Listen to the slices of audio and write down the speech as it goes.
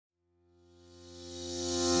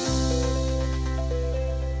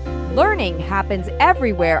Learning happens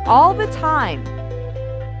everywhere all the time.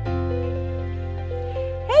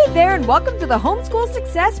 Hey there, and welcome to the Homeschool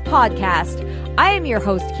Success Podcast. I am your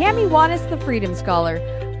host, Cami Wanis, the Freedom Scholar.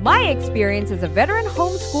 My experience as a veteran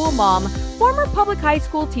homeschool mom, former public high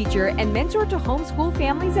school teacher, and mentor to homeschool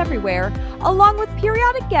families everywhere, along with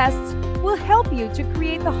periodic guests, will help you to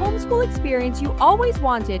create the homeschool experience you always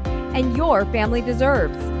wanted and your family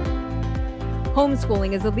deserves.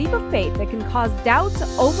 Homeschooling is a leap of faith that can cause doubt,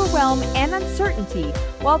 overwhelm, and uncertainty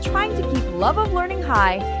while trying to keep love of learning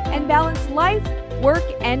high and balance life, work,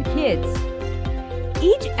 and kids.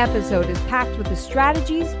 Each episode is packed with the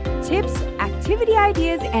strategies, tips, activity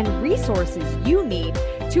ideas, and resources you need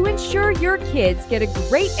to ensure your kids get a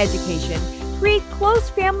great education, create close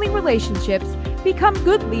family relationships, become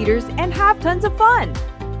good leaders, and have tons of fun.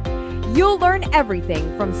 You'll learn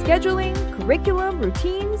everything from scheduling, curriculum,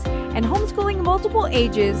 routines, and homeschooling multiple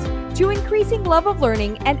ages to increasing love of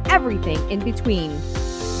learning and everything in between.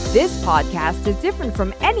 This podcast is different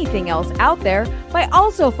from anything else out there by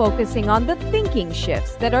also focusing on the thinking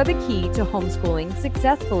shifts that are the key to homeschooling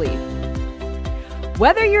successfully.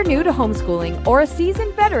 Whether you're new to homeschooling or a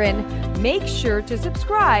seasoned veteran, make sure to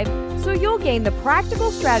subscribe so you'll gain the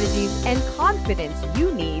practical strategies and confidence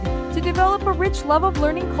you need to develop a rich love of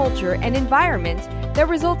learning culture and environment that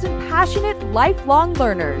results in passionate, lifelong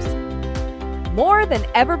learners. More than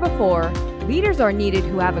ever before, leaders are needed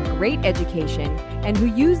who have a great education and who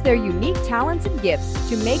use their unique talents and gifts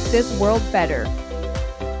to make this world better.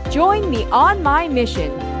 Join me on my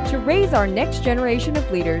mission to raise our next generation of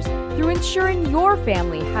leaders through ensuring your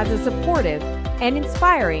family has a supportive and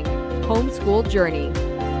inspiring homeschool journey.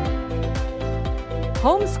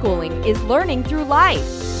 Homeschooling is learning through life.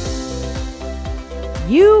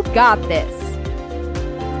 You got this.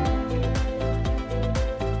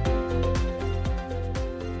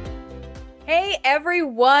 Hey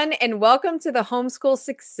everyone, and welcome to the Homeschool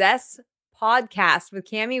Success Podcast with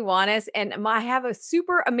Cami Wanis. And I have a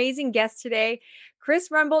super amazing guest today. Chris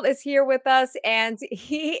Remboldt is here with us, and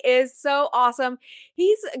he is so awesome.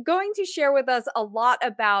 He's going to share with us a lot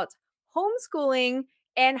about homeschooling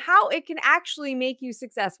and how it can actually make you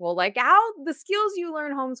successful, like how the skills you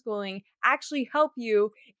learn homeschooling actually help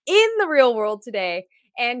you in the real world today.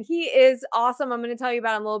 And he is awesome. I'm going to tell you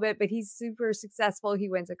about him a little bit, but he's super successful. He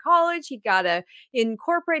went to college. He got in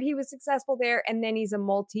corporate. He was successful there. And then he's a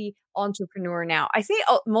multi-entrepreneur now. I say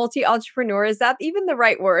multi-entrepreneur. Is that even the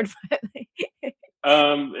right word?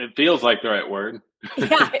 It feels like the right word.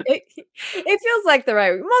 Yeah, it feels like the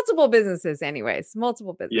right multiple businesses anyways,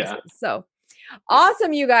 multiple businesses. Yeah. So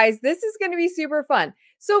awesome, you guys. This is going to be super fun.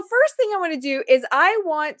 So first thing I want to do is I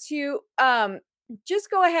want to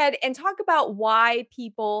just go ahead and talk about why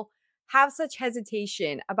people have such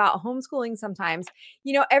hesitation about homeschooling sometimes.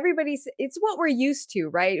 You know, it's what we're used to,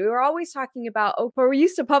 right? We're always talking about, we're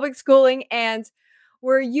used to public schooling and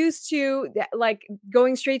we're used to like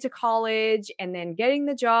going straight to college and then getting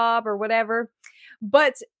the job or whatever.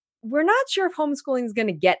 But we're not sure if homeschooling is going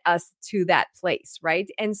to get us to that place, right?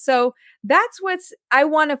 And so that's what I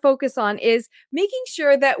want to focus on, is making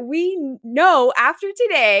sure that we know after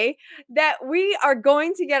today that we are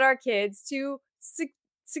going to get our kids to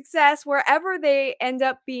success wherever they end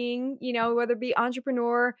up being, you know, whether it be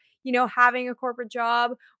entrepreneur, you know, having a corporate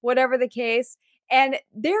job, whatever the case, and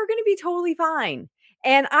they're going to be totally fine.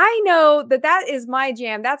 And I know that that is my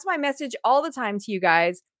jam. That's my message all the time to you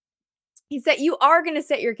guys. Is that you are going to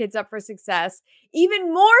set your kids up for success,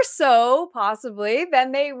 even more so possibly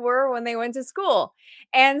than they were when they went to school.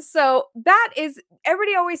 And so that is,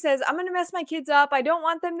 everybody always says, I'm going to mess my kids up. I don't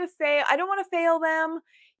want them to fail. I don't want to fail them.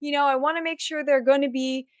 You know, I want to make sure they're going to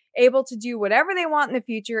be able to do whatever they want in the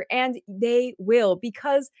future. And they will,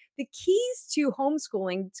 because the keys to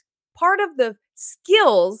homeschooling, part of the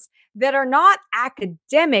skills that are not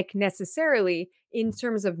academic necessarily in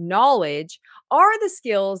terms of knowledge, are the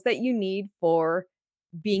skills that you need for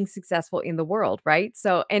being successful in the world, right?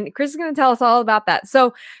 So, and Chris is going to tell us all about that.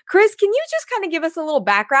 So, Chris, can you just kind of give us a little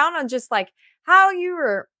background on just like how you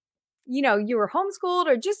were homeschooled,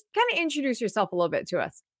 or just kind of introduce yourself a little bit to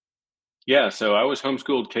us? Yeah. So I was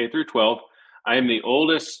homeschooled K through 12. I am the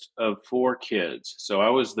oldest of 4 kids. So I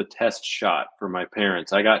was the test shot for my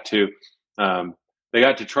parents. They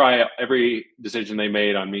got to try every decision they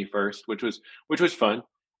made on me first, which was fun.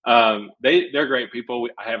 They're great people.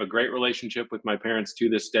 I have a great relationship with my parents to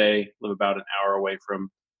this day. Live about an hour away from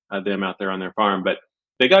them out there on their farm. But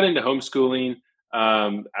they got into homeschooling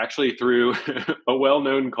actually through a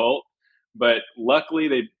well-known cult. But luckily,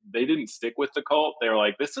 they didn't stick with the cult. They were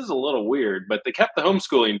like, "This is a little weird," but they kept the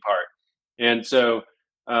homeschooling part. And so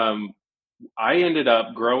I ended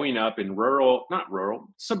up growing up in not rural,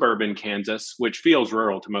 suburban Kansas, which feels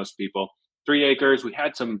rural to most people. 3 acres. We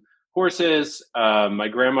had some horses. My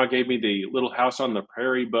grandma gave me the Little House on the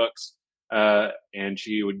Prairie books, and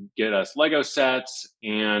she would get us Lego sets.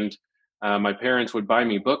 And my parents would buy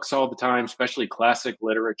me books all the time, especially classic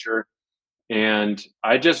literature. And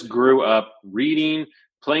I just grew up reading,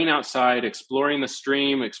 playing outside, exploring the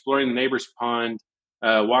stream, exploring the neighbor's pond,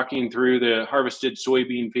 walking through the harvested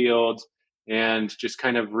soybean fields, and just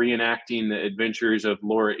kind of reenacting the adventures of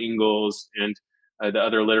Laura Ingalls and the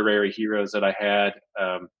other literary heroes that I had.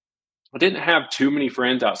 I didn't have too many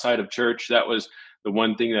friends outside of church. That was the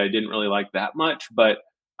one thing that I didn't really like that much, but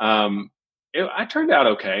um, I turned out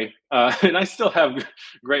okay. And I still have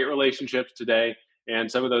great relationships today.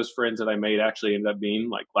 And some of those friends that I made actually ended up being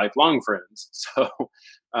like lifelong friends. So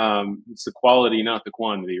it's the quality, not the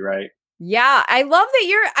quantity, right? Yeah, I love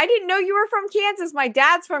that I didn't know you were from Kansas. My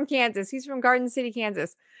dad's from Kansas. He's from Garden City,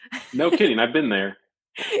 Kansas. No kidding. I've been there.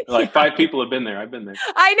 Like Yeah, 5 people have been there. I've been there.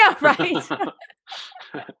 I know,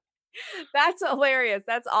 right? That's hilarious.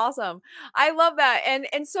 That's awesome. I love that.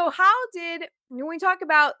 And so how did when we talk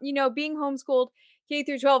about, being homeschooled K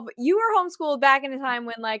through 12, you were homeschooled back in a time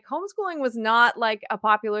when like homeschooling was not like a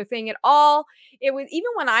popular thing at all. It was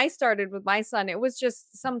even when I started with my son, it was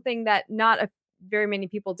just something that not very many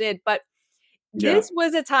people did. But Yeah. this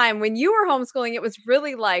was a time when you were homeschooling, it was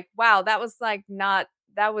really like, wow, that was like not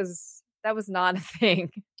that was not a thing.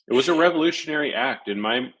 It was a revolutionary act, and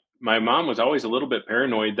my mom was always a little bit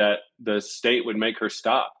paranoid that the state would make her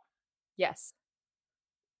stop. Yes.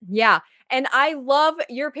 Yeah, and I love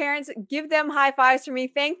your parents. Give them high fives for me.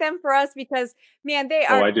 Thank them for us because, man, they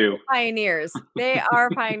Oh, are I do. pioneers. They are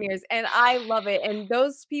pioneers, and I love it, and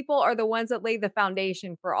those people are the ones that laid the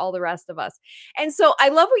foundation for all the rest of us. And so I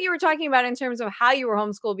love what you were talking about in terms of how you were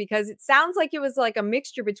homeschooled because it sounds like it was like a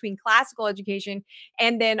mixture between classical education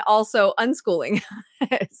and then also unschooling.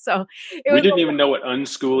 So it We was didn't even know what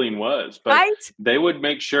unschooling was, but right? they would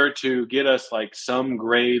make sure to get us like some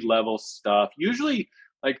grade level stuff, usually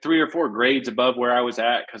like 3 or 4 grades above where I was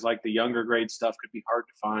at, because like the younger grade stuff could be hard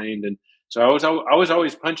to find. And so I was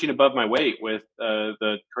always punching above my weight with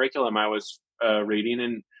the curriculum I was reading,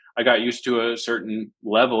 and I got used to a certain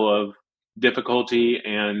level of difficulty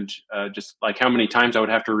and just like how many times I would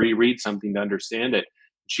have to reread something to understand it.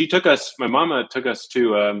 My mama took us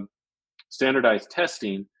to standardized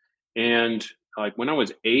testing. And like when I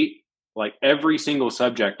was 8, like every single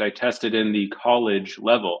subject I tested in the college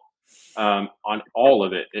level, on all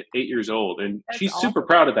of it at 8 years old. And That's she's super awesome.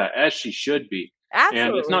 proud of that, as she should be. And it's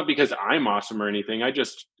Absolutely. not because I'm awesome or anything. I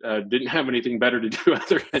just didn't have anything better to do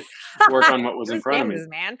other than work on what was It in was front of me. Kansas,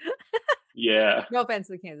 man. Yeah. No offense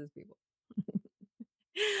to the Kansas people.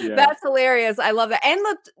 Yeah. That's hilarious. I love that. And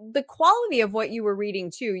the quality of what you were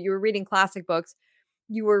reading too. You were reading classic books.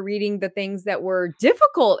 You were reading the things that were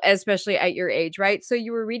difficult, especially at your age, right? So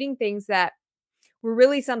you were reading things that were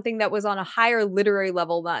really something that was on a higher literary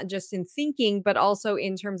level, not just in thinking, but also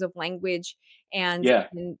in terms of language and Yeah.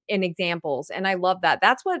 in examples. And I love that.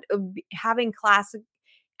 That's what having classic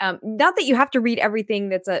not that you have to read everything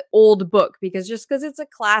that's an old book because just because it's a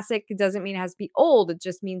classic it doesn't mean it has to be old. It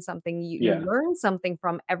just means something you Yeah. learn something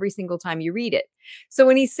from every single time you read it. So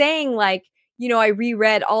when he's saying like, I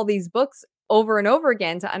reread all these books over and over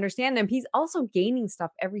again to understand them, he's also gaining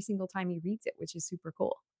stuff every single time he reads it, which is super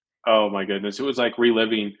cool. Oh my goodness. It was like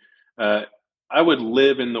reliving. Uh, I would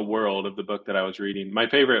live in the world of the book that I was reading. My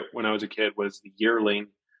favorite when I was a kid was The Yearling,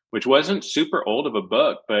 which wasn't super old of a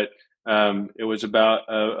book, but it was about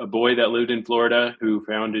a boy that lived in Florida who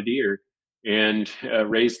found a deer and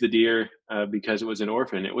raised the deer because it was an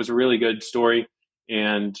orphan. It was a really good story.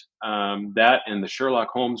 And that and the Sherlock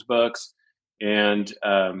Holmes books and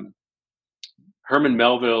Herman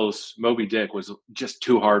Melville's Moby Dick was just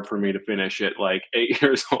too hard for me to finish at like 8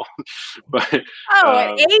 years old. But Oh, at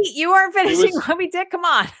um, 8, you weren't it finishing was Moby Dick? Come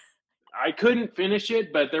on. I couldn't finish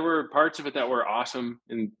it, but there were parts of it that were awesome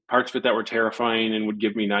and parts of it that were terrifying and would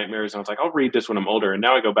give me nightmares. And I was like, I'll read this when I'm older. And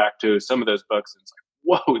now I go back to some of those books and it's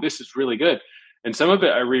like, whoa, this is really good. And some of it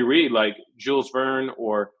I reread, like Jules Verne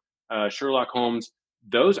or Sherlock Holmes.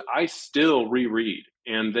 Those I still reread,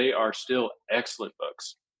 and they are still excellent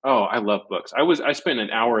books. Oh, I love books. I spent an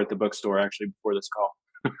hour at the bookstore actually before this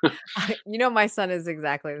call. My son is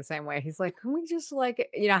exactly the same way. He's like, "Can we just like,"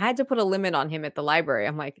 I had to put a limit on him at the library.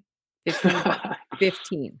 I'm like, 15 books.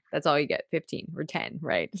 15. That's all you get. 15 or 10,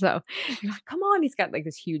 right? So, you're like, "Come on." He's got like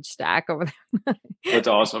this huge stack over there. That's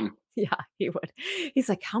awesome. Yeah, he would. He's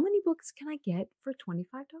like, "How many books can I get for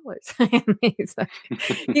 $25?" He's like,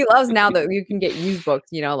 he loves now that you can get used books,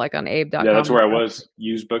 like on Yeah, abe.com that's and where I stuff. was.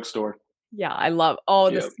 Used bookstore. Yeah, I love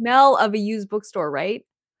the Yep. smell of a used bookstore, right?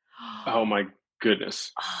 Oh my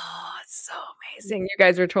goodness. Oh, it's so amazing. You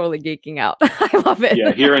guys are totally geeking out. I love it.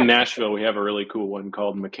 Yeah, here in Nashville, we have a really cool one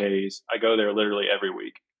called McKay's. I go there literally every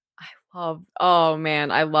week. Oh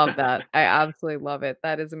man, I love that. I absolutely love it.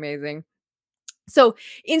 That is amazing. So,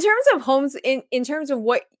 in terms of homes, in terms of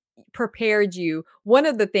what prepared you, one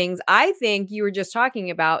of the things I think you were just talking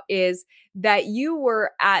about is that you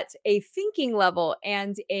were at a thinking level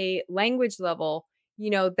and a language level,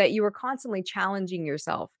 that you were constantly challenging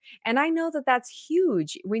yourself. And I know that that's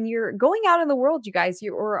huge when you're going out in the world, you guys,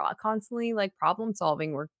 you're constantly like problem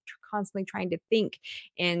solving. We're constantly trying to think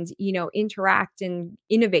and, interact and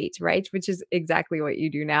innovate, right? Which is exactly what you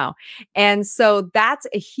do now. And so that's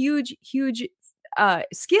a huge, huge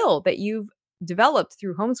skill that you've developed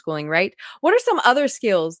through homeschooling, right? What are some other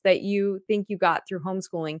skills that you think you got through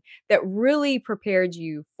homeschooling that really prepared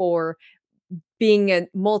you for being a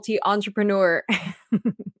multi-entrepreneur?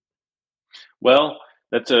 Well,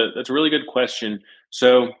 that's a really good question.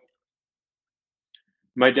 So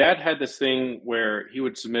my dad had this thing where he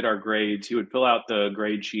would submit our grades. He would fill out the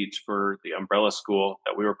grade sheets for the umbrella school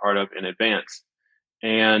that we were part of in advance,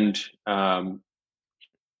 and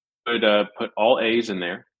would put all A's in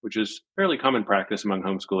there, which is fairly common practice among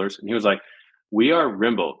homeschoolers. And he was like, "We are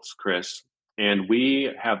Remboldts, Chris, and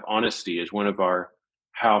we have honesty as one of our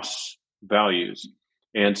house values.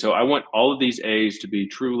 And so I want all of these A's to be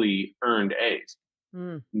truly earned A's."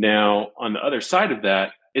 Mm, Now, on the other side of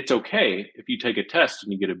that, it's okay if you take a test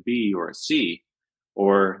and you get a B or a C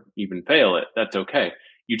or even fail it. That's okay.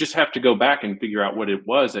 You just have to go back and figure out what it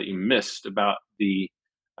was that you missed about the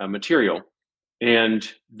material. And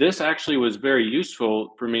this actually was very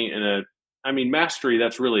useful for me I mean, mastery,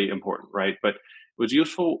 that's really important, right? But it was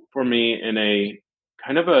useful for me in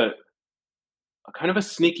kind of a, a kind of a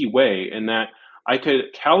sneaky way in that I could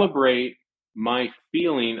calibrate my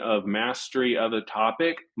feeling of mastery of a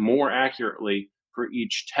topic more accurately for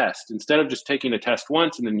each test. Instead of just taking a test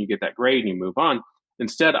once and then you get that grade and you move on,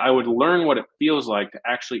 instead, I would learn what it feels like to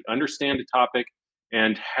actually understand a topic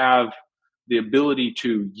and have the ability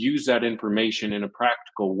to use that information in a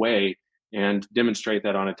practical way and demonstrate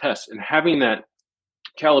that on a test. And having that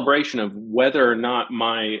calibration of whether or not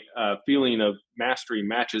my feeling of mastery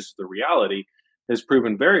matches the reality has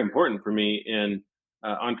proven very important for me in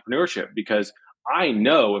entrepreneurship, because I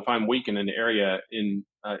know if I'm weak in an area in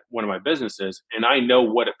one of my businesses, and I know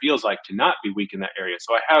what it feels like to not be weak in that area.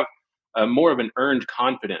 So I have more of an earned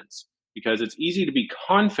confidence, because it's easy to be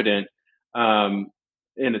confident um,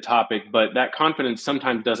 in a topic, but that confidence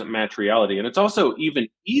sometimes doesn't match reality. And it's also even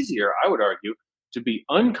easier, I would argue, to be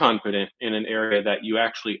unconfident in an area that you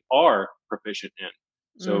actually are proficient in.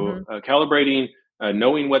 So mhm. calibrating,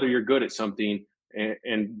 knowing whether you're good at something,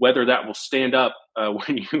 and whether that will stand up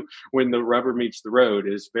when the rubber meets the road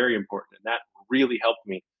is very important, and that really helped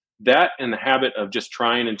me. That and the habit of just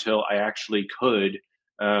trying until I actually could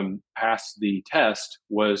pass the test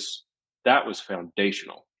was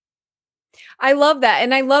foundational. I love that.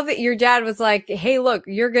 And I love that your dad was like, "Hey, look,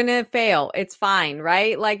 you're gonna fail. It's fine,"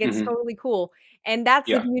 right? Like, it's Hmm. totally cool. And that's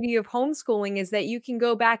the Yeah, beauty of homeschooling is that you can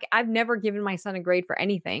go back. I've never given my son a grade for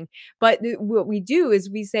anything, but what we do is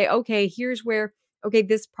we say, "Okay, here's where okay,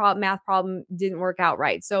 this math problem didn't work out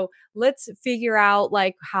right. So let's figure out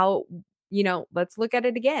like how, let's look at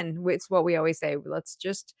it again." It's what we always say. Let's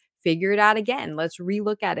just figure it out again. Let's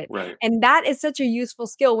relook at it. right. And that is such a useful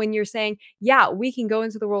skill when you're saying, yeah, we can go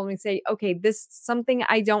into the world and say, okay, this something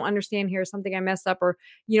I don't understand here, something I messed up, or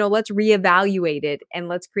let's reevaluate it and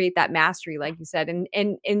let's create that mastery, like you said,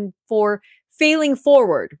 and for failing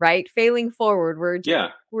forward, right? Failing forward, Yeah,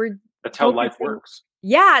 we're that's how totally life saying, works.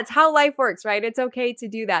 yeah, it's how life works, right? It's okay to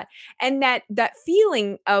do that. And that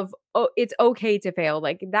feeling of, oh, it's okay to fail,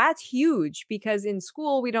 like that's huge because in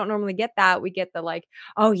school we don't normally get that. We get the like,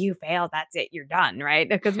 oh, you failed, that's it, you're done, right?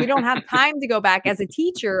 Because we don't have time to go back as a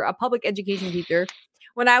teacher, a public education teacher.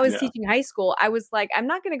 When I was Yeah, teaching high school, I was like, I'm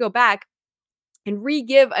not going to go back and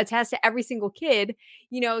re-give a test to every single kid,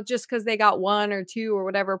 just because they got one or two or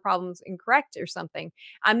whatever problems incorrect or something.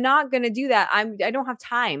 I'm not going to do that. I don't have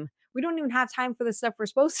time. We don't even have time for the stuff we're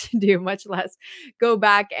supposed to do, much less go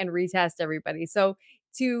back and retest everybody. So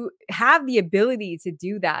to have the ability to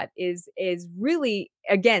do that is really,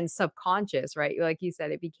 again, subconscious, right? Like you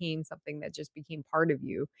said, it became something that just became part of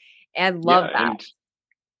you, and love yeah, that.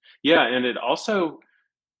 and it also,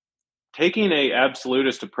 taking a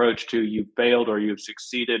absolutist approach to "you failed" or "you've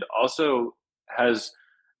succeeded" also has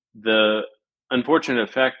the unfortunate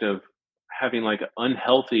effect of having like an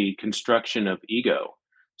unhealthy construction of ego.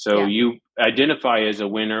 So Yeah. you identify as a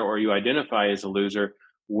winner or you identify as a loser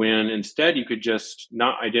when instead you could just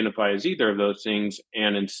not identify as either of those things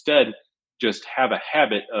and instead just have a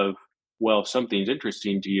habit of, well, if something's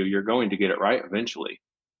interesting to you, you're going to get it right eventually.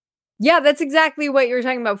 Yeah, that's exactly what you were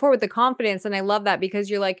talking about before with the confidence, and I love that because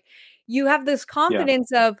you're like, you have this Yeah.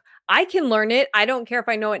 confidence of, "I can learn it. I don't care if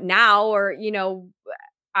I know it now or,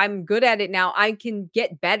 I'm good at it now. I can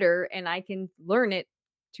get better and I can learn it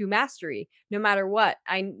to mastery no matter what."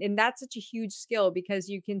 And that's such a huge skill because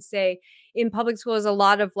you can say in public school is a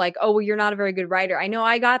lot of like, "Oh, well, you're not a very good writer." I know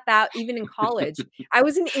I got that even in college. I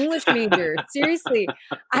was an English major. Seriously.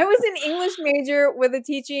 I was an English major with a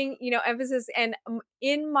teaching, emphasis and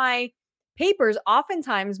in my papers,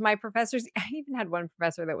 oftentimes my professors, I even had one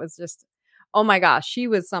professor that was just, oh my gosh, she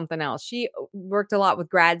was something else. She worked a lot with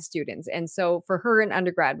grad students. And so for her in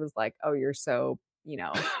undergrad was like, oh, you're so,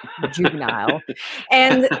 juvenile.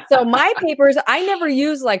 And so my papers, I never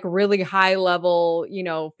used like really high level,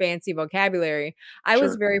 fancy vocabulary. I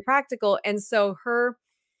was Sure. very practical. And so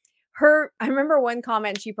I remember one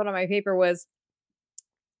comment she put on my paper was,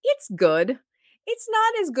 it's good. It's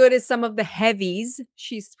not as good as some of the heavies,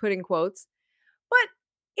 she's put in quotes, but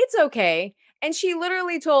it's okay. And she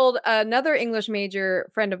literally told another English major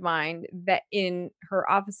friend of mine that in her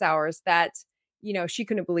office hours that, she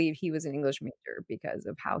couldn't believe he was an English major because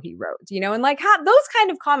of how he wrote, and like how those kind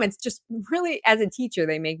of comments just really, as a teacher,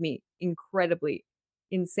 they make me incredibly,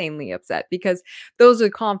 insanely upset because those are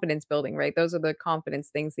confidence building, right? Those are the confidence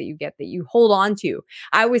things that you get that you hold on to.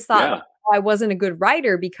 I always thought, Yeah. I wasn't a good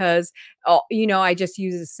writer because, I just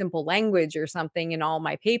use a simple language or something in all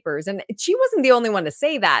my papers. And she wasn't the only one to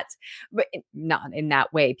say that, but not in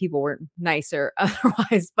that way. People were nicer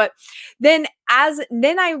otherwise. But then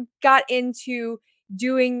I got into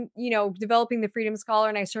doing, developing the Freedom Scholar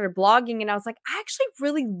and I started blogging and I was like, I actually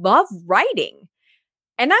really love writing.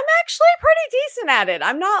 And I'm actually pretty decent at it.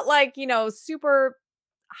 I'm not like, super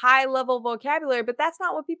high level vocabulary, but that's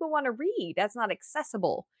not what people want to read. That's not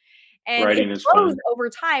accessible. And it Writing is grows fun. over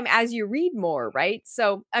time as you read more, right?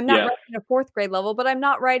 So I'm not Yeah. writing a fourth grade level, but I'm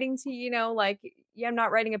not writing to, I'm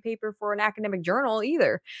not writing a paper for an academic journal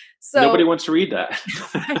either. Nobody So, wants to read that.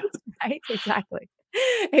 right, right, exactly.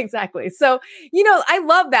 Exactly. So, I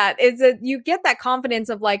love that is that you get that confidence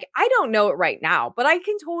of like, I don't know it right now, but I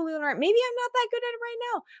can totally learn it. Maybe I'm not that good at it right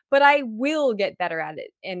now, but I will get better at it.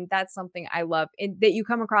 And that's something I love that you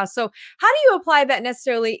come across. So how do you apply that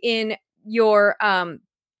necessarily in your,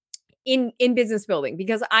 in business building?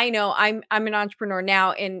 Because I know I'm an entrepreneur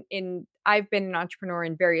now in I've been an entrepreneur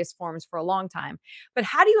in various forms for a long time. But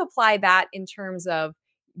how do you apply that in terms of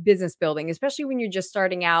business building, especially when you're just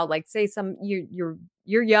starting out, like say you're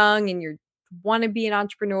young and you want to be an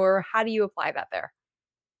entrepreneur, how do you apply that there?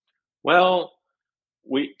 Well,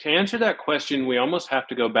 we to answer that question, we almost have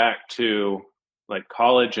to go back to like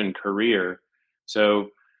college and career. So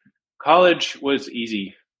college was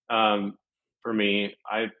easy for me.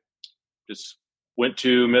 I just went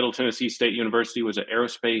to Middle Tennessee State University, was an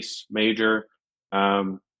aerospace major,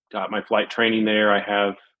 got my flight training there. I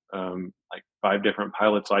have like 5 different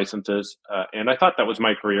pilot's licenses. And I thought that was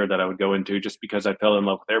my career that I would go into just because I fell in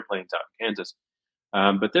love with airplanes out in Kansas.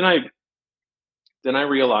 But then I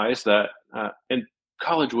realized that and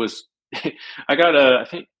college was I got I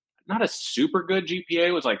think not a super good GPA.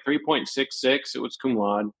 It was like 3.66. It was cum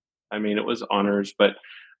laude. I mean, it was honors, but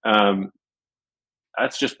um,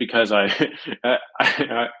 that's just because I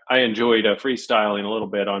enjoyed freestyling a little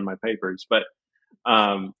bit on my papers. But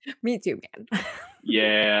um, Me too, man.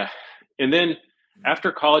 yeah, and then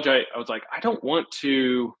after college, I was like, I don't want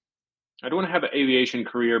to have an aviation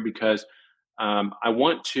career because I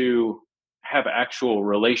want to have actual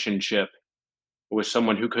relationship with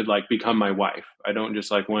someone who could like become my wife. I don't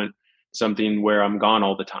just like want something where I'm gone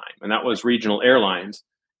all the time. And that was regional airlines.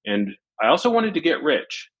 And I also wanted to get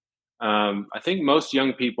rich. I think most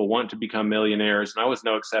young people want to become millionaires, and I was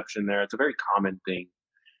no exception there. It's a very common thing.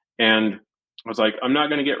 And I was like, I'm not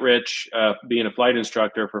going to get rich being a flight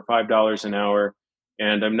instructor for $5 an hour.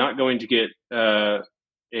 And I'm not going to get a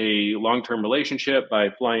long term relationship by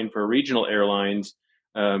flying for regional airlines.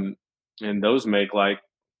 Um, and those make like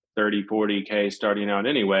 30, 40K starting out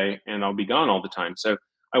anyway, and I'll be gone all the time. So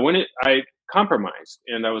I compromised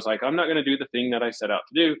and I was like, I'm not going to do the thing that I set out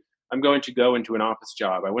to do. I'm going to go into an office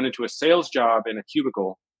job. I went into a sales job in a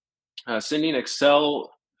cubicle, sending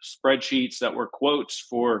Excel spreadsheets that were quotes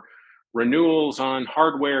for renewals on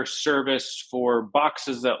hardware service for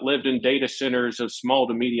boxes that lived in data centers of small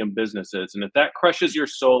to medium businesses. And if that crushes your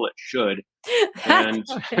soul, it should. That's And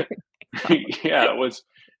hilarious. yeah,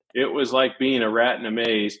 it was like being a rat in a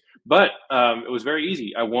maze, but it was very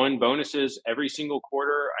easy. I won bonuses every single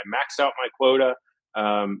quarter. I maxed out my quota.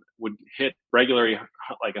 would hit regularly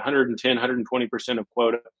like 110, 120% of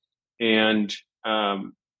quota. And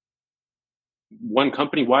won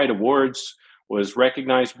company-wide awards, was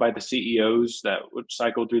recognized by the CEOs that would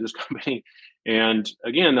cycle through this company. And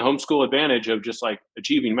again, the homeschool advantage of just like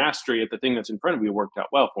achieving mastery at the thing that's in front of you worked out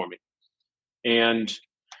well for me. And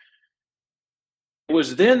it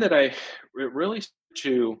was then that I really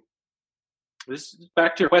to this is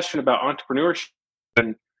back to your question about entrepreneurship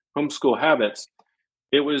and homeschool habits.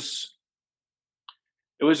 It was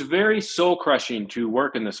it was very soul crushing to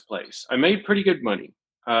work in this place. I made pretty good money.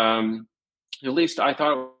 At least I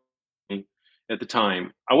thought at the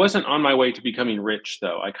time. I wasn't on my way to becoming rich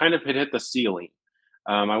though. I kind of had hit the ceiling.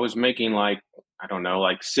 I was making like, I don't know,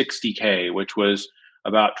 like 60K, which was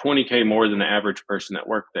about 20K more than the average person that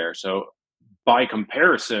worked there. So by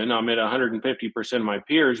comparison, I'm at 150% of my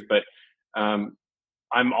peers, but um,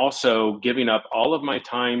 I'm also giving up all of my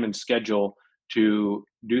time and schedule to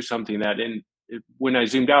do something that, when I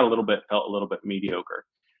zoomed out a little bit, felt a little bit mediocre.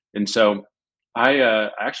 And so I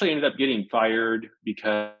actually ended up getting fired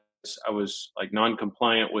because I was like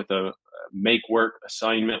non-compliant with a make work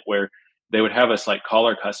assignment where they would have us like call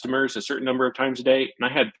our customers a certain number of times a day, and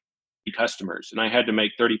I had 50 customers, and I had to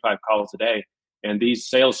make 35 calls a day. And these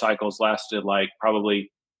sales cycles lasted like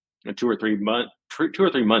probably 2 or 3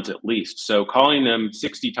 months at least. So calling them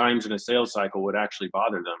 60 times in a sales cycle would actually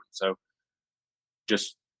bother them. So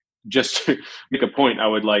just just to make a point, I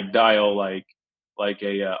would like dial like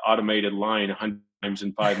a automated line 100 times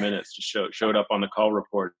in 5 minutes to showed up on the call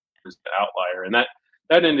report as the outlier. And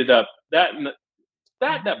that ended up that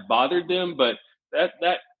bothered them, but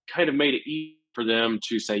that kind of made it easy for them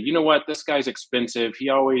to say, you know what, this guy's expensive. He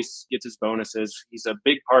always gets his bonuses. He's a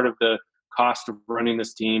big part of the cost of running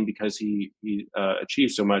this team because he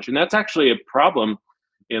achieves so much. And that's actually a problem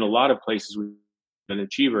in a lot of places with an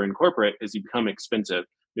achiever in corporate is you become expensive.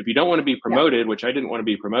 If you don't want to be Yeah. promoted, which I didn't want to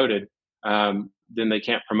be promoted, then they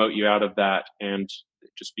can't promote you out of that, and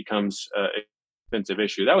it just becomes an expensive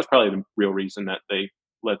issue. That was probably the real reason that they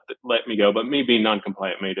let me go. But me being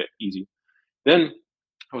non-compliant made it easy. Then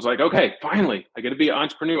I was like, okay, finally, I got to be an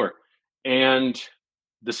entrepreneur, and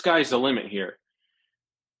the sky's the limit here.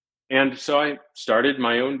 And so I started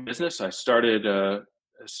my own business. I started a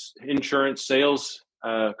insurance sales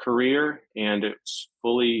career, and it's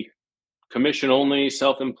fully commission only,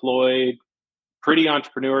 self-employed, pretty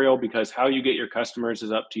entrepreneurial because how you get your customers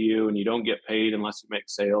is up to you, and you don't get paid unless you make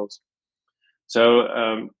sales.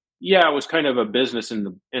 So yeah, it was kind of a business in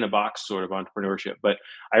a box sort of entrepreneurship, but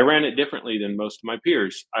I ran it differently than most of my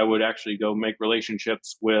peers. I would actually go make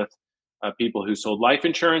relationships with people who sold life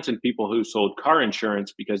insurance and people who sold car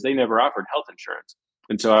insurance because they never offered health insurance.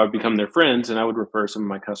 And so I would become their friends, and I would refer some of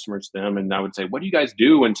my customers to them. And I would say, "What do you guys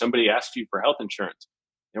do when somebody asks you for health insurance?"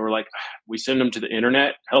 And we're like, "We send them to the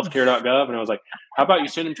internet, healthcare.gov." And I was like, "How about you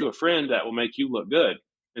send them to a friend that will make you look good?"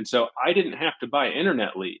 And so I didn't have to buy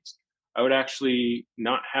internet leads. I would actually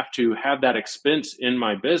not have to have that expense in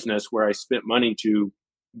my business where I spent money to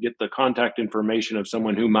get the contact information of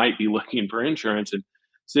someone who might be looking for insurance and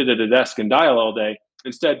sit at a desk and dial all day.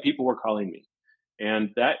 Instead, people were calling me. And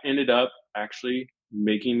that ended up actually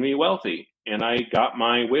making me wealthy. And I got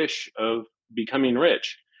my wish of becoming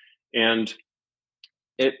rich. And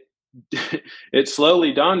it it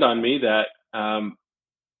slowly dawned on me that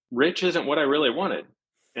rich isn't what I really wanted.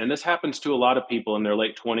 And this happens to a lot of people in their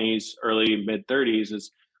late 20s, early mid 30s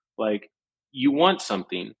is like you want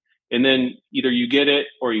something and then either you get it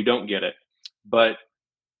or you don't get it. But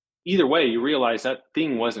either way, you realize that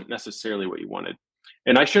thing wasn't necessarily what you wanted.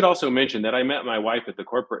 And I should also mention that I met my wife at the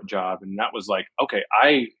corporate job, and that was like, okay,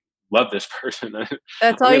 I love this person. I'm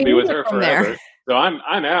That's all gonna you be with needed her from there. forever. So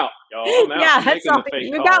I'm out, y'all. I'm out. Yeah, I'm that's making all the fake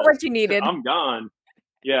you got calls. what you needed. I'm gone.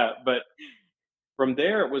 Yeah, but from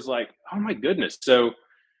there it was like, oh my goodness. So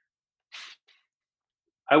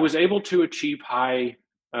I was able to achieve high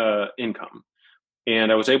income,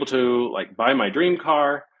 and I was able to like buy my dream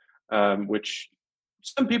car, which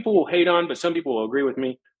some people will hate on, but some people will agree with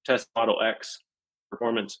me. Tesla Model X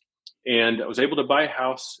performance, and I was able to buy a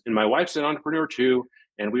house. And my wife's an entrepreneur too,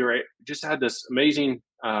 and we were just had this amazing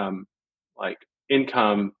like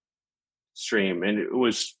income stream, and it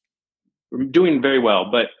was doing very well.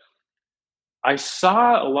 But I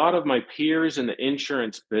saw a lot of my peers in the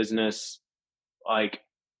insurance business like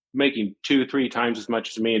making 2, 3 times as much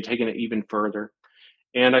as me and taking it even further.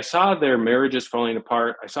 And I saw their marriages falling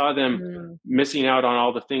apart. I saw them Mm, missing out on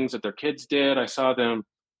all the things that their kids did. I saw them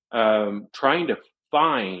trying to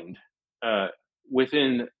find uh,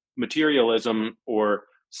 within materialism or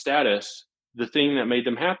status the thing that made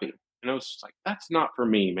them happy. And I was just like, that's not for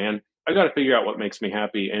me, man. I got to figure out what makes me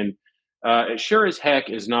happy. And it sure as heck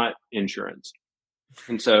is not insurance.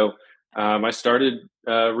 And so I started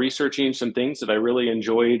researching some things that I really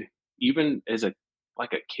enjoyed, even as a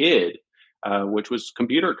kid, which was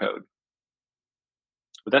computer code.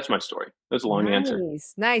 But that's my story. That's a long answer.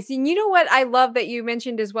 Nice, nice. And you know what I love that you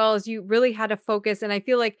mentioned as well is you really had to focus, and I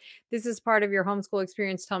feel like this is part of your homeschool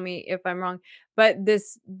experience. Tell me if I'm wrong, but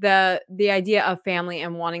the idea of family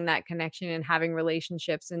and wanting that connection and having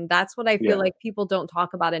relationships, and that's what I feel Yeah. like people don't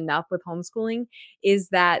talk about enough with homeschooling is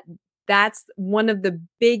that that's one of the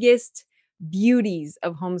biggest beauties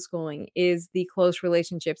of homeschooling is the close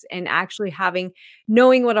relationships and actually having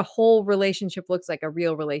knowing what a whole relationship looks like, a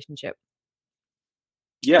real relationship.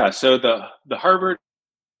 Yeah. So the Harvard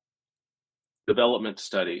development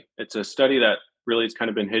study. It's a study that really has kind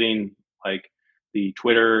of been hitting like the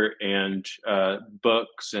Twitter and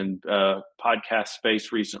books and podcast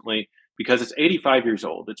space recently because it's 85 years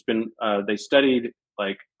old. It's been they studied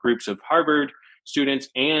like groups of Harvard students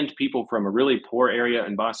and people from a really poor area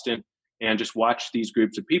in Boston, and just watched these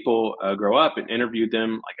groups of people grow up and interviewed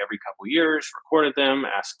them like every couple years, recorded them,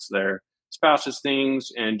 asks their spouses things,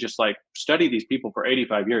 and just like study these people for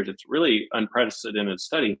 85 years. It's really unprecedented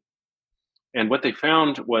study, and what they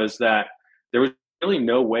found was that there was really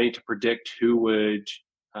no way to predict who would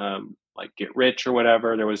like get rich or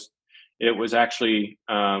whatever. It was actually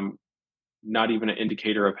not even an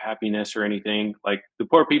indicator of happiness or anything. Like the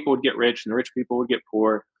poor people would get rich and the rich people would get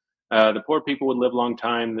poor. The poor people would live a long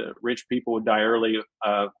time. The rich people would die early.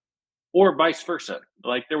 Or vice versa.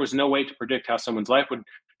 Like there was no way to predict how someone's life would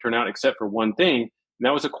turn out except for one thing, and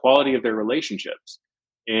that was the quality of their relationships.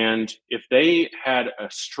 And if they had a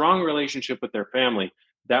strong relationship with their family,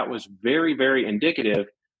 that was very, very indicative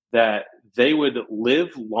that they would live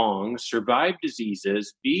long, survive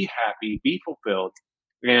diseases, be happy, be fulfilled,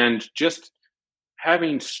 and just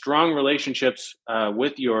having strong relationships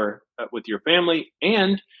with your family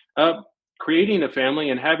and uh, creating a family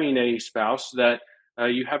and having a spouse that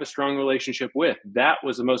you have a strong relationship with. That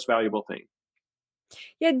was the most valuable thing.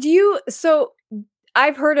 Yeah, do you so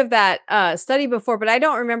I've heard of that, study before, but I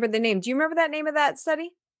don't remember the name. Do you remember that name of that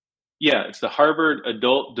study? Yeah, it's the Harvard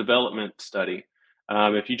Adult Development Study.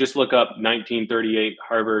 If you just look up 1938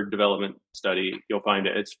 Harvard Development Study, you'll find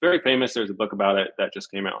it. It's very famous. There's a book about it that just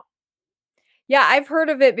came out. Yeah, I've heard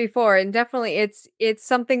of it before, and definitely it's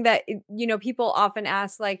something that, people often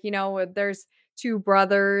ask, like, there's 2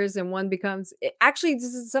 brothers and one becomes actually,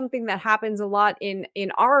 this is something that happens a lot in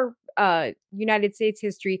our, United States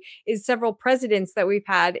history, is several presidents that we've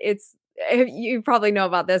had. You probably know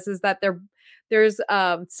about this, is that there's,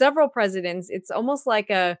 several presidents. It's almost like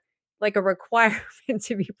a requirement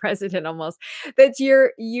to be president almost, that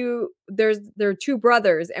there are 2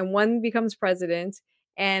 brothers and one becomes president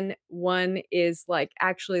and one is like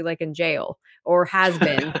actually like in jail or has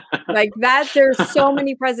been. Like that, there's so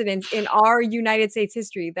many presidents in our United States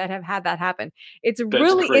history that have had that happen. It's That's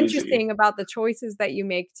really crazy. interesting about the choices that you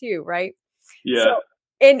make too, right? So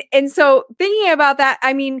Yeah. and so thinking about that,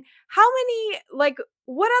 I mean, how many like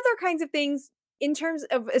what other kinds of things in terms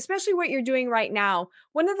of especially what you're doing right now?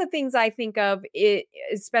 One of the things I think of it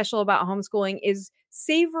is special about homeschooling is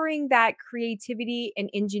savoring that creativity and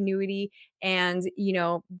ingenuity and,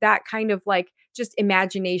 that kind of like just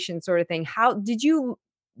imagination sort of thing. How did you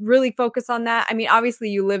really focus on that? I mean, obviously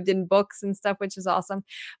you lived in books and stuff, which is awesome,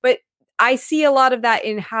 but I see a lot of that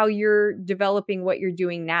in how you're developing what you're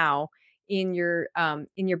doing now in your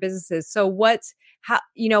businesses. So what can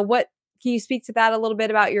you speak to that a little bit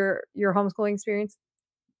about your homeschooling experience?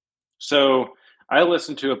 So I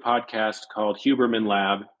listen to a podcast called Huberman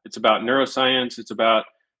Lab. It's about neuroscience. It's about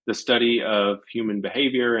the study of human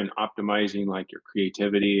behavior and optimizing like your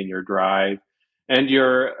creativity and your drive and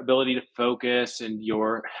your ability to focus and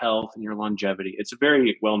your health and your longevity. It's a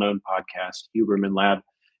very well-known podcast, Huberman Lab.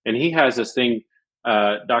 And he has this thing,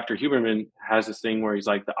 Dr. Huberman has this thing where he's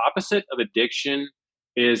like, the opposite of addiction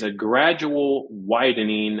is a gradual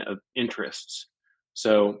widening of interests.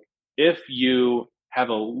 So if you have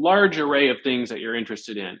a large array of things that you're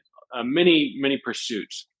interested in, many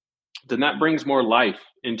pursuits, then that brings more life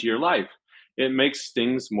into your life. It makes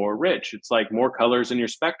things more rich. It's like more colors in your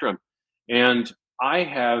spectrum. And I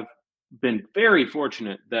have been very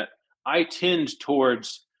fortunate that I tend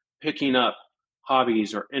towards picking up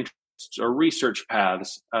hobbies or interests or research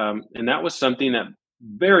paths. And that was something that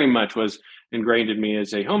very much was ingrained in me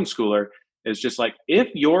as a homeschooler. Is just like, if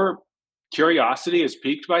your curiosity is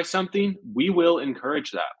piqued by something, we will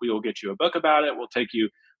encourage that. We will get you a book about it. We'll take you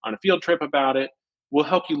on a field trip about it. We'll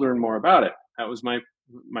help you learn more about it. That was my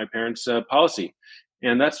parents' policy,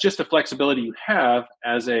 and that's just a flexibility you have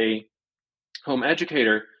as a home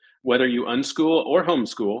educator, whether you unschool or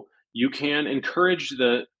homeschool. you can encourage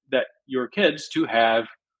that your kids to have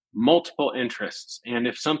multiple interests. And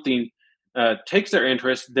if something takes their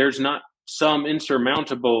interest, there's not some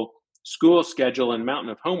insurmountable school schedule and mountain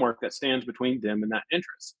of homework that stands between them and that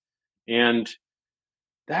interest. And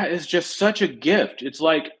that is just such a gift. It's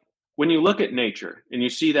like when you look at nature and you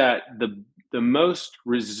see that the most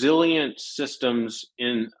resilient systems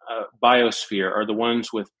in a biosphere are the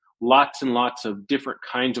ones with lots and lots of different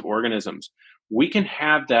kinds of organisms. We can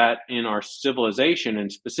have that in our civilization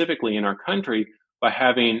and specifically in our country by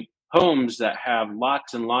having homes that have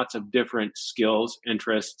lots and lots of different skills,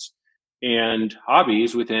 interests, and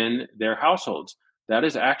hobbies within their households. That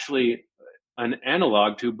is actually an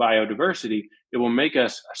analog to biodiversity. It will make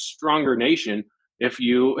us a stronger nation if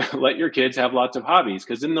you let your kids have lots of hobbies,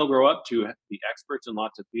 because then they'll grow up to be experts in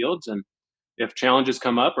lots of fields. And if challenges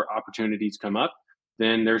come up or opportunities come up,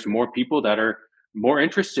 then there's more people that are more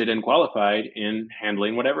interested and qualified in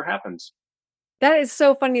handling whatever happens. That is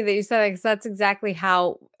so funny that you said that, 'cause that's exactly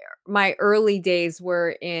how my early days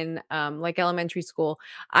were in, like, elementary school.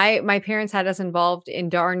 My parents had us involved in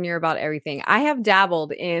darn near about everything. I have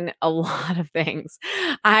dabbled in a lot of things.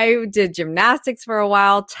 I did gymnastics for a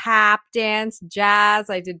while, tap dance, jazz,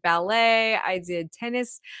 I did ballet, I did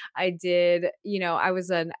tennis, I was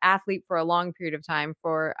an athlete for a long period of time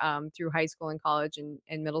through high school and college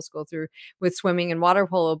and middle school through with swimming and water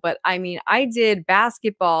polo, but, I mean, I did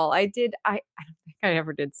basketball, I don't think I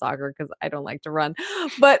ever did soccer because I don't like to run,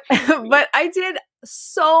 but but I did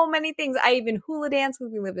so many things. I even hula danced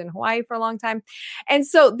because we lived in Hawaii for a long time, and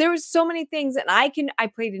so there was so many things. And I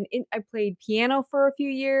played piano for a few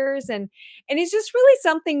years, and it's just really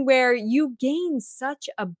something where you gain such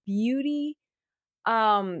a beauty,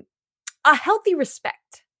 um, a healthy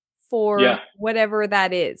respect for Yeah. whatever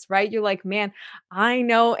that is, right? You're like, man, I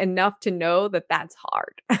know enough to know that that's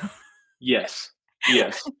hard. Yes.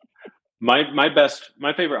 Yes. My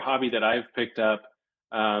favorite hobby that I've picked up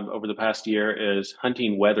over the past year is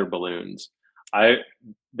hunting weather balloons. I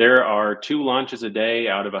There are 2 launches a day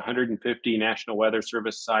out of 150 National Weather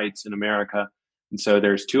Service sites in America, and so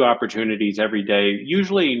there's 2 opportunities every day,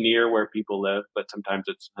 usually near where people live, but sometimes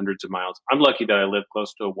it's hundreds of miles. I'm lucky that I live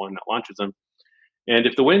close to one that launches them, and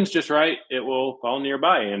if the wind's just right, it will fall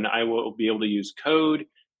nearby, and I will be able to use code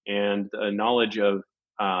and the knowledge of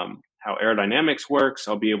how aerodynamics works.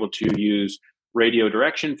 I'll be able to use radio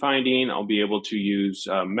direction finding. I'll be able to use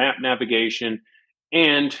map navigation,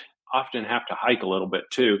 and often have to hike a little bit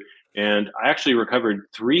too. And I actually recovered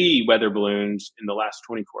 3 weather balloons in the last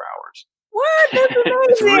 24 What? hours. It's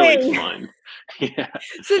That's really amazing. fun. Yeah.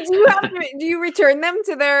 So do you return them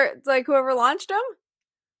to like, whoever launched them?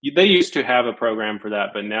 They used to have a program for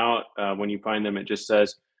that, but now when you find them, it just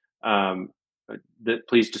says um, that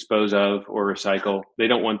please dispose of or recycle. They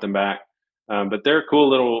don't want them back, but they're cool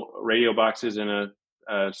little radio boxes in a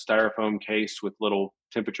styrofoam case with little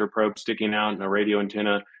temperature probes sticking out and a radio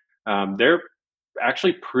antenna. They're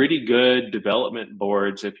actually pretty good development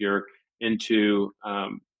boards if you're into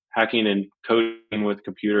hacking and coding with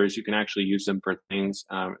computers. You can actually use them for things,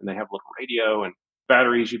 and they have a little radio and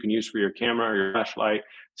batteries you can use for your camera or your flashlight.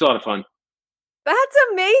 It's a lot of fun. That's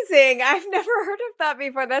amazing. I've never heard of that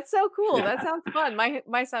before. That's so cool. That Yeah. sounds fun.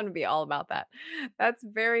 My son would be all about that. That's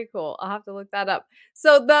very cool. I'll have to look that up.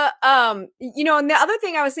 So and the other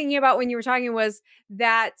thing I was thinking about when you were talking was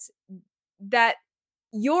that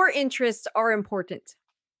your interests are important.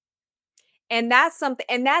 And that's something,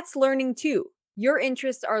 and that's learning too. Your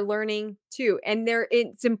interests are learning too. And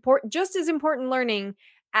it's important, just as important learning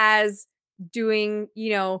as doing,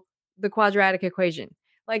 the quadratic equation.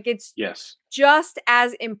 Like, it's Yes. just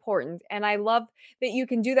as important. And I love that you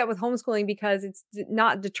can do that with homeschooling because it's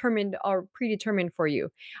not determined or predetermined for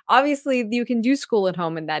you. Obviously, you can do school at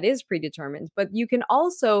home and that is predetermined, but you can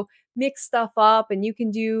also mix stuff up and you can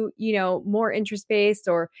do, more interest based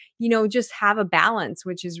or, just have a balance,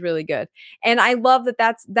 which is really good. And I love that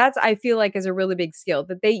that's I feel like is a really big skill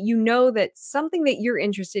that that something that you're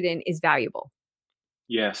interested in is valuable.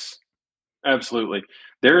 Yes. Absolutely.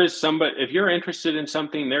 There is somebody, if you're interested in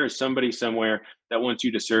something, there is somebody somewhere that wants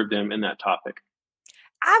you to serve them in that topic.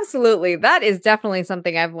 Absolutely. That is definitely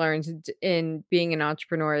something I've learned in being an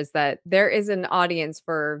entrepreneur is that there is an audience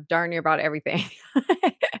for darn near about everything.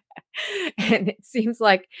 And it seems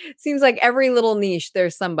like every little niche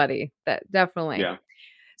there's somebody that definitely. Yeah.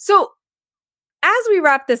 So as we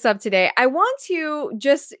wrap this up today, I want to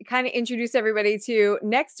just kind of introduce everybody to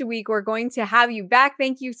next week. We're going to have you back.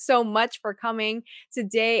 Thank you so much for coming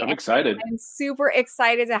today. I'm And excited. I'm super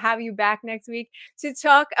excited to have you back next week to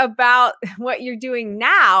talk about what you're doing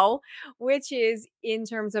now, which is in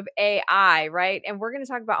terms of AI, right? And we're going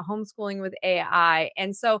to talk about homeschooling with AI.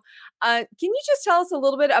 And so, can you just tell us a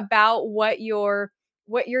little bit about what you're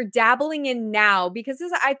dabbling in now? Because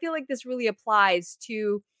I feel like this really applies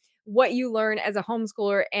to what you learn as a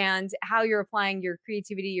homeschooler and how you're applying your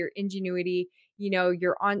creativity, your ingenuity,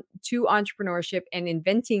 your on to entrepreneurship and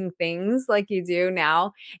inventing things like you do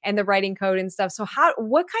now and the writing code and stuff. So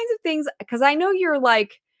what kinds of things, because I know you're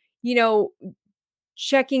like, you know,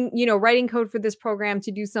 checking, writing code for this program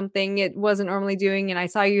to do something it wasn't normally doing. And I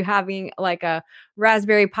saw you having like a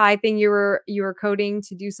Raspberry Pi thing you were coding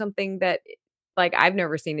to do something that like I've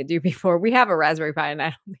never seen it do before. We have a Raspberry Pi and I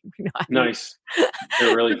don't think we know how to use Nice. They're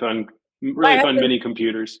my really fun husband mini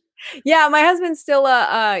computers. Yeah, my husband's still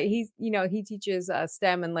he teaches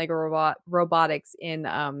STEM and Lego robotics in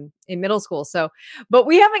middle school. So, but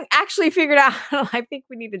we haven't actually figured out I think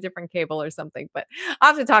we need a different cable or something, but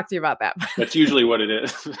I'll have to talk to you about that. That's usually what it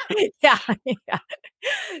is. Yeah. Yeah.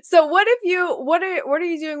 So what are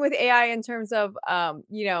you doing with AI in terms of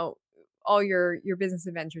all your business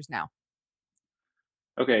adventures now?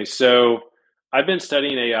 Okay, so I've been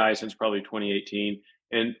studying AI since probably 2018.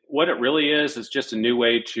 And what it really is just a new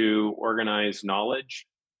way to organize knowledge.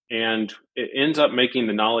 And it ends up making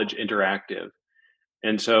the knowledge interactive.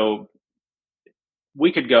 And so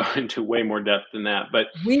we could go into way more depth than that. But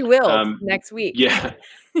We will um, next week. yeah,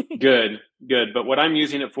 good, good. But what I'm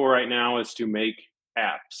using it for right now is to make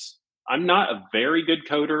apps. I'm not a very good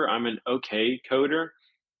coder. I'm an okay coder,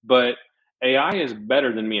 but AI is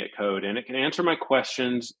better than me at code and it can answer my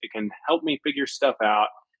questions. It can help me figure stuff out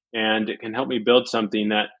and it can help me build something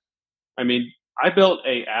that, I mean, I built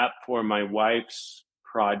a app for my wife's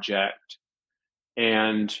project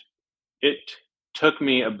and it took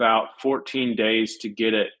me about 14 days to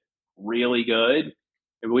get it really good.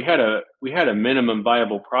 And we had a minimum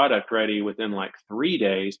viable product ready within like 3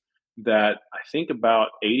 days that I think about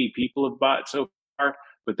 80 people have bought so far,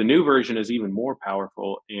 but the new version is even more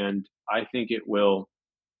powerful and I think it will,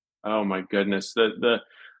 oh my goodness, the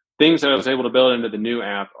things that I was able to build into the new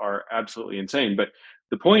app are absolutely insane. But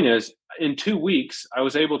the point is in 2 weeks I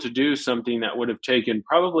was able to do something that would have taken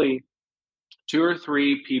probably 2 or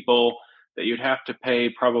 3 people that you'd have to pay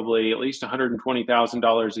probably at least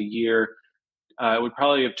 $120,000 a year. It would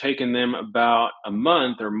probably have taken them about a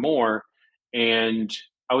month or more, and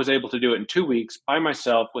I was able to do it in 2 weeks by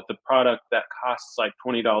myself with the product that costs like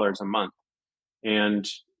 $20 a month, and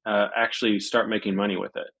actually start making money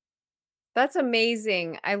with it. That's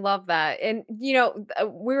amazing. I love that. And we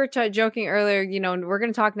were joking earlier. And we're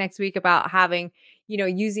going to talk next week about having,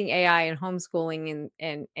 using AI and homeschooling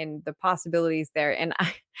and the possibilities there. And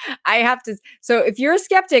I have to. So if you're a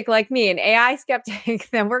skeptic like me, an AI skeptic,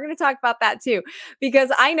 then we're going to talk about that too, because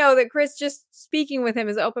I know that Chris, just speaking with him,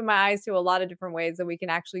 has opened my eyes to a lot of different ways that we can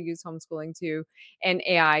actually use homeschooling to and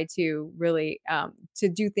AI to really to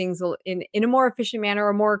do things in a more efficient manner,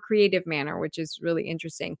 or more creative manner, which is really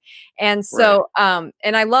interesting. And Right. so,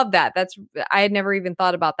 and I love that. I had never even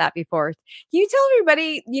thought about that before. Can you tell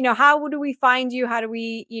everybody, how do we find you? How do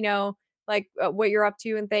we, like what you're up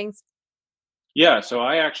to and things? Yeah, so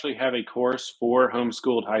I actually have a course for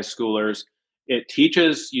homeschooled high schoolers. It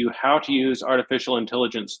teaches you how to use artificial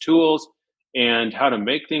intelligence tools and how to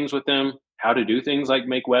make things with them, how to do things like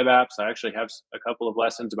make web apps. I actually have a couple of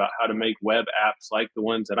lessons about how to make web apps like the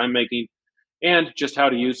ones that I'm making, and just how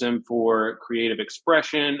to use them for creative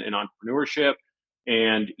expression and entrepreneurship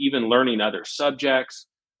and even learning other subjects.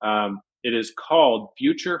 It is called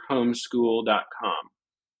futurehomeschool.com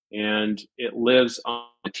and it lives on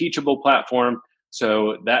a teachable platform.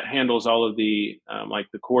 So that handles all of the like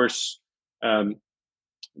the course um,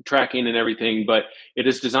 tracking and everything. But it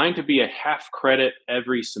is designed to be a half credit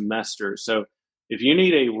every semester. So if you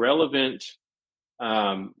need a relevant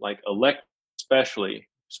like elect, especially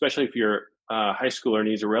if your high schooler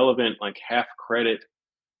needs a relevant like half credit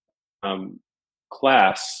um,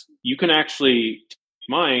 class, you can actually take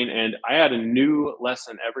mine, and I add a new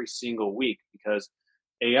lesson every single week because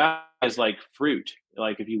AI is like fruit.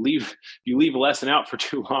 Like if you leave a lesson out for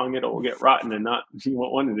too long, it'll get rotten and not you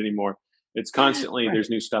won't want it anymore. It's constantly Right. there's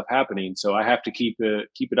new stuff happening, so I have to keep it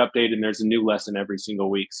updated. And there's a new lesson every single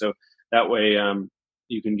week, so that way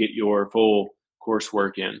you can get your full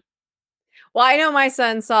coursework in. Well, I know my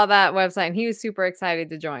son saw that website and he was super excited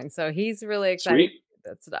to join. So he's really excited Sweet.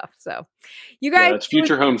 that stuff. So you Yeah, guys, it's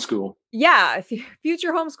Future Homeschool. yeah,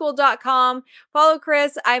 futurehomeschool.com. Follow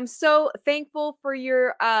Chris. I'm so thankful for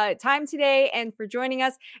your time today and for joining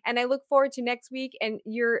us. And I look forward to next week. And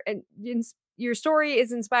your story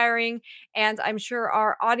is inspiring. And I'm sure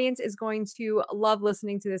our audience is going to love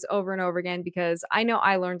listening to this over and over again, because I know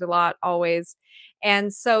I learned a lot always.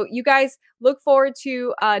 And so you guys look forward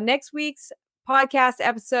to next week's podcast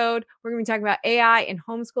episode. We're going to be talking about AI and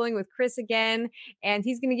homeschooling with Chris again, and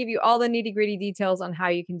he's going to give you all the nitty-gritty details on how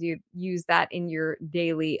you can use that in your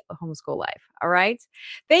daily homeschool life. All right.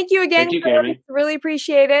 Thank you again. Thank you, Cami. Really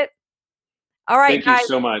appreciate it. All right, Thank you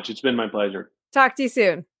so much. It's been my pleasure. Talk to you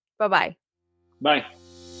soon. Bye-bye. Bye.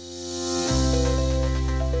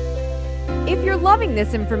 If you're loving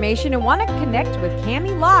this information and want to connect with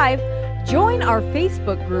Cami live, join our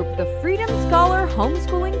Facebook group, the Freedom Scholar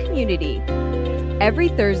Homeschooling Community. Every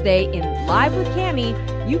Thursday in Live with Cami,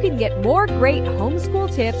 you can get more great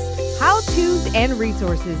homeschool tips, how-tos, and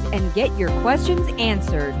resources, and get your questions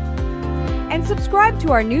answered. And subscribe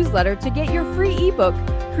to our newsletter to get your free ebook,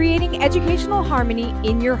 Creating Educational Harmony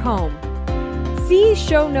in Your Home. See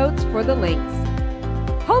show notes for the links.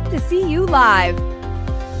 Hope to see you live.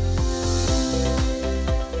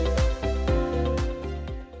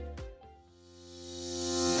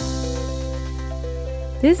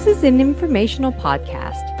 This is an informational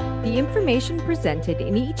podcast. The information presented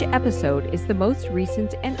in each episode is the most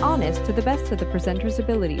recent and honest to the best of the presenter's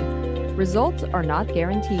ability. Results are not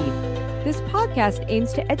guaranteed. This podcast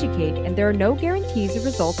aims to educate, and there are no guarantees of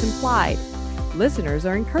results implied. Listeners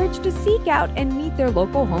are encouraged to seek out and meet their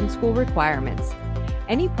local homeschool requirements.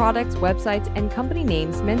 Any products, websites, and company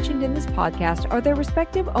names mentioned in this podcast are their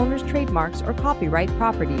respective owners' trademarks or copyright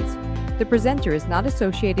properties. The presenter is not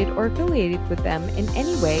associated or affiliated with them in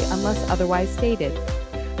any way unless otherwise stated.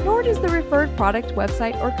 Nor does the referred product,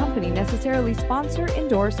 website, or company necessarily sponsor,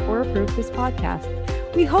 endorse, or approve this podcast.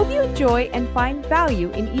 We hope you enjoy and find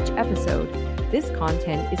value in each episode. This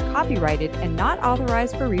content is copyrighted and not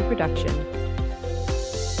authorized for reproduction.